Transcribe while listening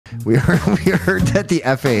we heard that the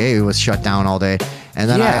FAA was shut down all day, and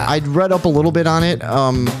then I'd read up a little bit on it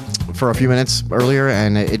for a few minutes earlier,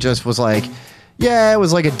 and it just was like, yeah, it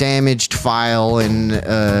was like a damaged file in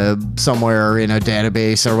somewhere in a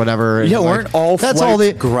database or whatever. Yeah, and weren't all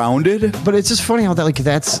flights grounded? But it's just funny how that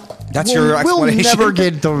that's your explanation. We'll never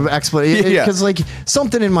get the explanation because like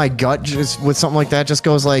something in my gut just with something like that just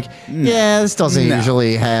goes like, yeah, this doesn't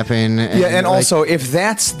usually happen. And like, also if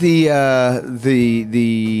that's the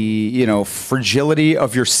fragility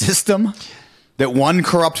of your system. That one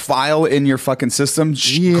corrupt file in your fucking system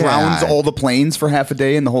grounds all the planes for half a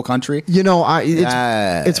day in the whole country.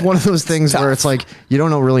 It's one of those things where it's like you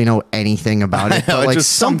don't really know anything about it, but like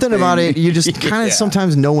something about it, you just kind of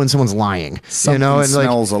sometimes know when someone's lying. Something and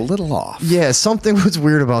smells like, a little off. Yeah, something was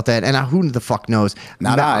weird about that, and who the fuck knows?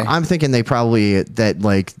 I'm thinking they probably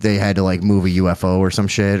they had to like move a UFO or some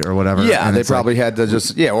shit or whatever. Yeah, and they probably had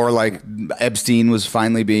to or like Epstein was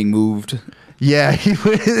finally being moved. Yeah,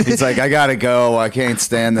 he's like, I gotta go. I can't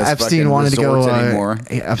stand this. Epstein wanted to go anymore.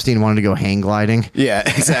 Epstein wanted to go hang gliding. Yeah,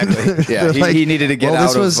 exactly. Yeah, he needed to get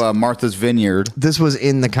out of Martha's Vineyard. This was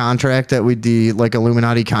in the contract that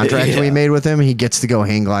Illuminati contract we made with him. He gets to go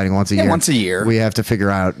hang gliding once a year. Once a year. We have to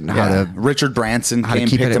figure out how to. Richard Branson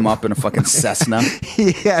picked him up in a fucking Cessna.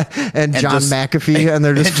 and John McAfee, and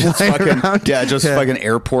they're just flying around. Yeah, fucking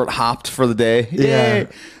airport hopped for the day. Yeah.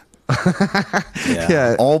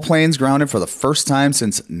 All planes grounded for the first time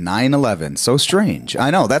since 9/11. So strange.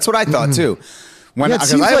 I know. That's what I thought too.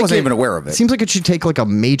 Because I wasn't even aware of it. Seems like it should take like a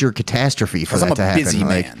major catastrophe for that to happen. I'm a busy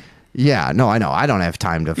man. Yeah, no, I know. I don't have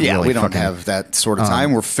time to. Yeah, we don't have that sort of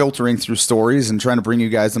time. We're filtering through stories and trying to bring you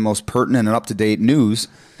guys the most pertinent and up to date news.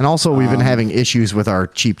 And also, we've been having issues with our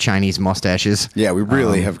cheap Chinese mustaches. Yeah, we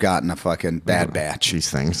really have gotten a fucking bad batch. These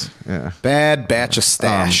things. Yeah, bad batch of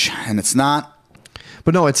stash, and it's not.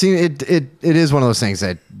 But no, it is one of those things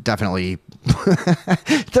that definitely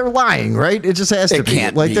they're lying, right? It just has to be.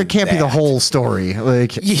 Like there can't be the whole story.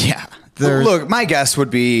 Like look, my guess would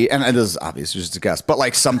be, and this is obviously just a guess, but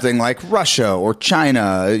like something like Russia or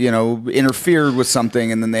China, interfered with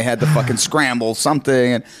something, and then they had to fucking scramble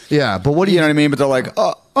something. And but what do you know what I mean? But they're like,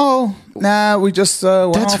 nah, we just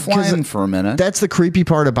went offline for a minute. That's the creepy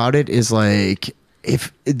part about it is like.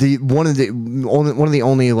 If one of the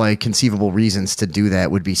only like conceivable reasons to do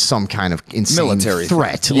that would be some kind of insane military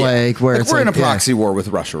threat, like where it's we're in a proxy war with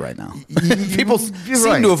Russia right now. People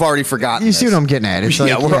seem to have already forgotten. You see what I'm getting at? It's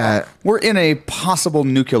like, we're in a possible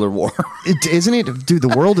nuclear war, isn't it, dude? The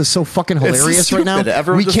world is so fucking hilarious right now.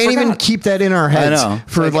 Everyone we can't even keep that in our heads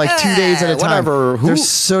for like 2 days at a time. Whatever.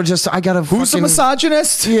 Who's a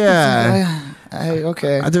misogynist? Yeah.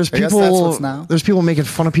 Okay. There's people. There's people making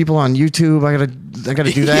fun of people on YouTube. I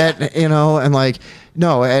gotta do that. And like,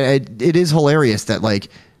 no, it is hilarious that like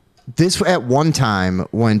this at one time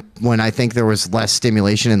when I think there was less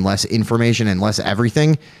stimulation and less information and less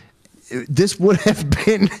everything. This would have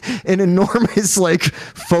been an enormous like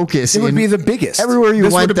focus. It would be the biggest everywhere you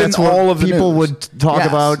went. That's what all of people would talk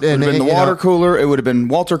about. And it would have been the water cooler. It would have been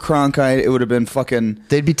Walter Cronkite. It would have been fucking.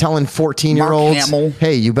 They'd be telling 14-year-olds,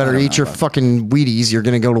 "Hey, you better eat your fucking Wheaties. You're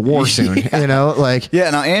going to go to war soon." You know, like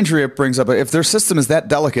Now Andrea brings up if their system is that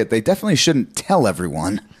delicate, they definitely shouldn't tell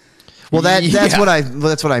everyone. Well, that's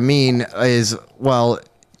what I mean is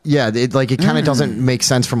Yeah, it kind of doesn't make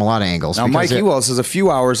sense from a lot of angles. Now, Mike Ewell says a few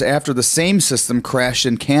hours after the same system crashed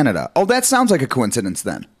in Canada. Oh, that sounds like a coincidence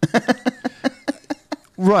then.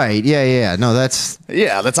 Right. Yeah. No, that's...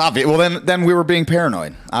 Yeah, that's obvious. Well, then we were being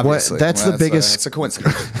paranoid, obviously. That's the biggest... It's a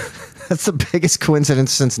coincidence. That's the biggest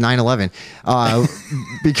coincidence since 9/11,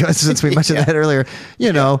 because since we mentioned that earlier,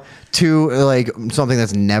 to like something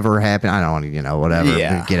that's never happened. I don't want to,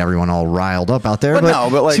 whatever, get everyone all riled up out there.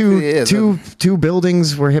 But like two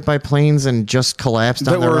buildings were hit by planes and just collapsed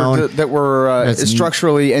on their own. That were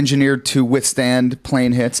structurally engineered to withstand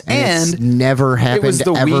plane hits, and never happened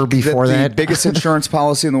ever before that. The biggest insurance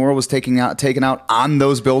policy in the world was taken out on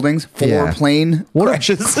those buildings for plane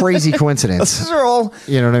crashes. What a crazy coincidence! Those are all,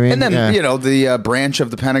 you know what I mean? And then the branch of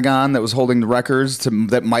the Pentagon that was holding the records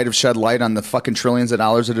that might have shed light on the fucking trillions of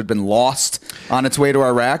dollars that had been lost on its way to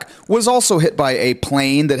Iraq was also hit by a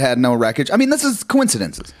plane that had no wreckage. I mean, this is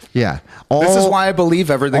coincidences. Yeah. This is why I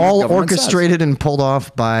believe everything. All orchestrated and pulled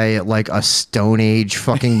off by like a Stone Age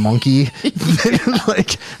fucking monkey.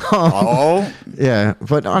 Yeah.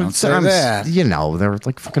 But they're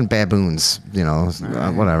like fucking baboons,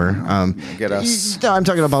 whatever. Get us. I'm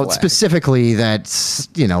talking about specifically that,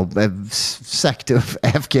 a sect of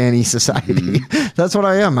Afghani society. That's what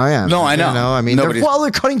I am. No, I know. I mean,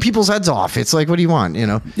 they're cutting people people's heads off. It's like, what do you want? You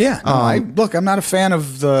know? Yeah. No, I'm not a fan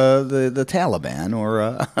of the Taliban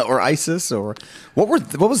or ISIS or what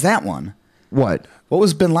was that one? What? What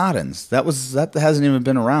was Bin Laden's? That hasn't even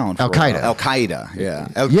been around. Al Qaeda. Al Qaeda. Yeah.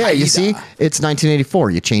 You see, it's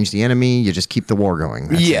 1984. You change the enemy, you just keep the war going.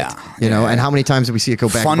 That's it. You know, and how many times do we see it go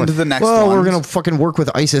back? Fund the next well, ones. we're gonna fucking work with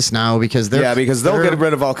ISIS now because they'll get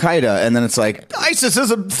rid of Al Qaeda, and then it's like ISIS is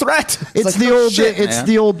a threat. It's like,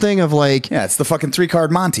 the old thing of like, yeah, it's the fucking 3-card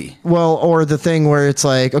Monty. Well, or the thing where it's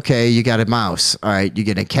like, okay, you got a mouse. All right, you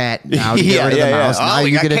get a cat now to get rid of the mouse. Oh, now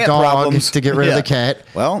you get a dog to get rid of the cat.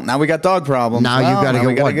 Well, now we got dog problems. Now you got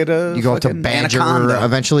to get what? You go to Badger Anaconda.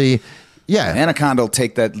 eventually. Yeah, Anaconda will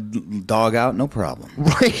take that dog out, no problem.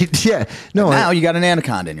 Right? Yeah. No. But now you got an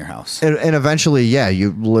anaconda in your house, and eventually, yeah,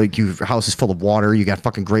 your house is full of water. You got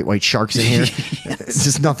fucking great white sharks in here. It's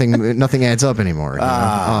just nothing adds up anymore.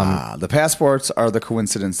 The passports are the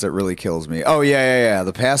coincidence that really kills me. Oh yeah.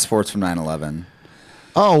 The passports from 9/11.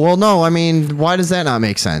 Oh well, no. I mean, why does that not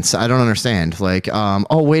make sense? I don't understand. Like,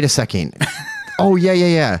 oh wait a second. Oh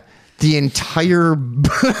yeah. The entire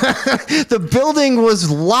the building was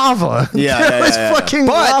lava. There was fucking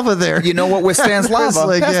lava there. You know what withstands lava?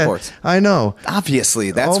 Like, passports. Yeah, I know. Obviously,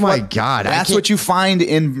 that's God. That's what you find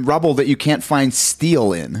in rubble that you can't find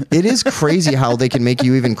steel in. It is crazy how they can make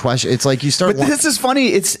you even question. It's like you start. But this is funny.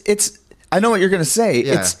 It's. I know what you're going to say.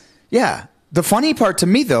 Yeah. The funny part to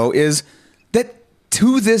me though is that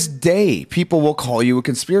to this day, people will call you a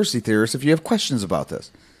conspiracy theorist if you have questions about this.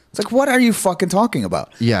 It's like, what are you fucking talking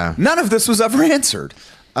about? Yeah. None of this was ever answered.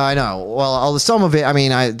 I know. Well, some of it, I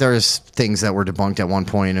mean, there's things that were debunked at one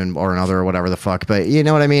point or another or whatever the fuck. But you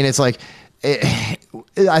know what I mean? It's like,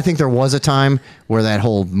 I think there was a time where that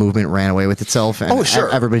whole movement ran away with itself. And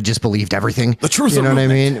everybody just believed everything. The truth. You know what I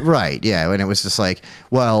mean? Right. Yeah. And it was just like,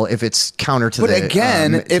 well, if it's counter to But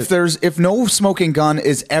again, if no smoking gun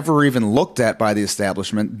is ever even looked at by the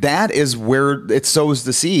establishment, that is where it sows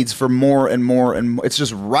the seeds for more and more and more. It's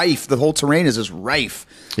just rife. The whole terrain is just rife.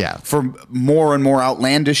 Yeah. For more and more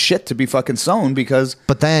outlandish shit to be fucking sown because.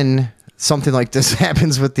 But then something like this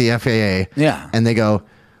happens with the FAA. Yeah. And they go,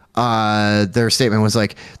 their statement was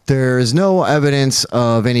like, there's no evidence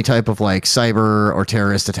of any type of like cyber or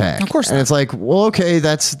terrorist attack. Of course not. And it's like, well, okay,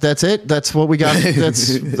 that's it. That's what we got.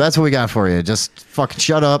 That's what we got for you. Just fucking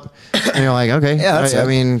shut up. And you're like, okay. Yeah, I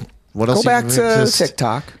mean, what else? Go back to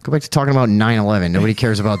TikTok. Go back to talking about 9/11. Nobody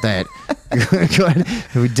cares about that. Go ahead.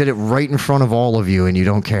 We did it right in front of all of you, and you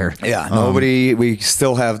don't care. Yeah, nobody. We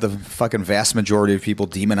still have the fucking vast majority of people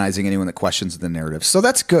demonizing anyone that questions the narrative. So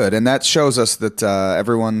that's good, and that shows us that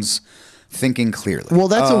everyone's thinking clearly. Well,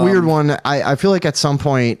 that's a weird one. I feel like at some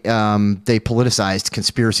point they politicized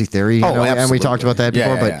conspiracy theory. You know? Absolutely. And we talked about that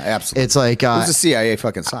before. But absolutely. It's like it was the CIA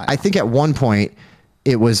fucking side. I think at one point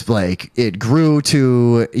it was like it grew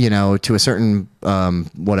to to a certain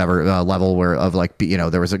level where of like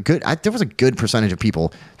there was a good percentage of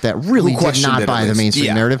people that really did not buy the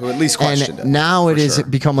mainstream narrative, who at least questioned it. Now it is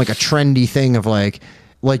become like a trendy thing of like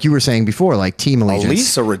you were saying before, like team allegiance.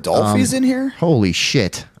 Lisa Rodolfi's in here. Holy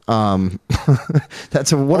shit!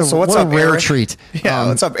 That's what's a up, rare Eric? treat. Yeah,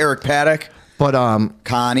 what's up, Eric Paddock? But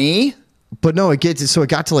Connie. But no, it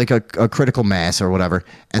got to like a critical mass or whatever,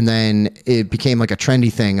 and then it became like a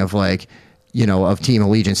trendy thing of like, of team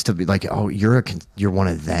allegiance to be like, oh, you're one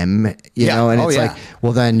of them, you know, and it's like,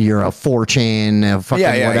 well, then you're a 4chan, a fucking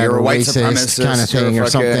whatever, you're a white racist kind of thing or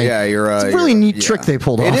something. Yeah, it's a really neat trick they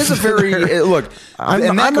pulled off. It is a very look.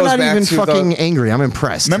 I'm not even fucking angry. I'm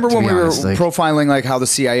impressed. Remember when we were profiling like how the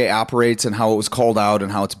CIA operates and how it was called out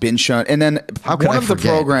and how it's been shown, and then one of the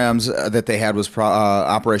programs that they had was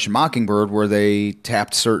Operation Mockingbird, where they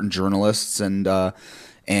tapped certain journalists and what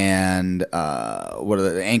are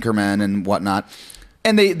the anchormen and whatnot.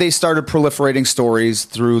 And they started proliferating stories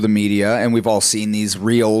through the media, and we've all seen these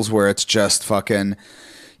reels where it's just fucking,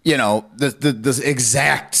 the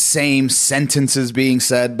exact same sentences being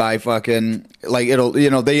said by fucking, like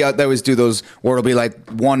they always do those where it'll be like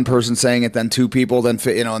one person saying it, then two people, then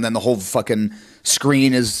and then the whole fucking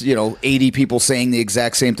screen is 80 people saying the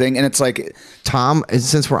exact same thing, and it's like, Tom,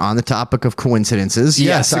 since we're on the topic of coincidences,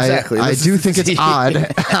 yes, exactly. I do think it's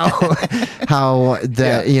odd how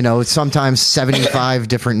that sometimes 75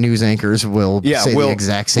 different news anchors will say the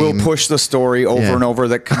exact same. We'll push the story over and over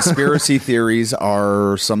that conspiracy theories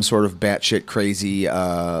are some sort of batshit crazy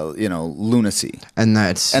lunacy, and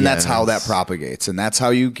that's how that propagates, and that's how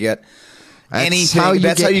you get anything.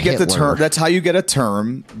 That's how you get the term. That's how you get a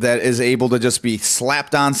term that is able to just be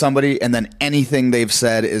slapped on somebody, and then anything they've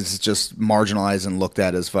said is just marginalized and looked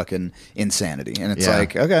at as fucking insanity. And it's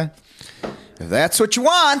like, okay, if that's what you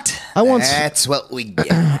want, that's what we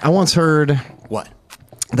get. I once heard what?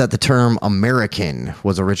 that the term American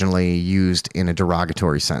was originally used in a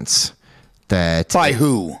derogatory sense. That By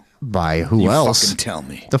who? By who You else? fucking tell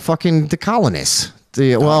me. The colonists.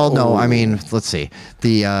 No, I mean, let's see.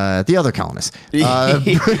 The other colonists.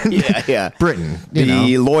 Yeah. Britain.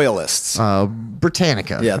 The loyalists.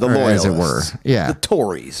 Britannica. Yeah, the as loyalists. it were. Yeah. The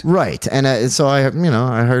Tories. Right. And so I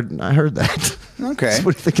heard that. Okay. So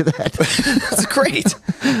what do you think of that? That's great.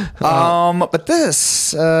 But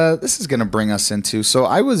this is going to bring us into. So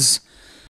I was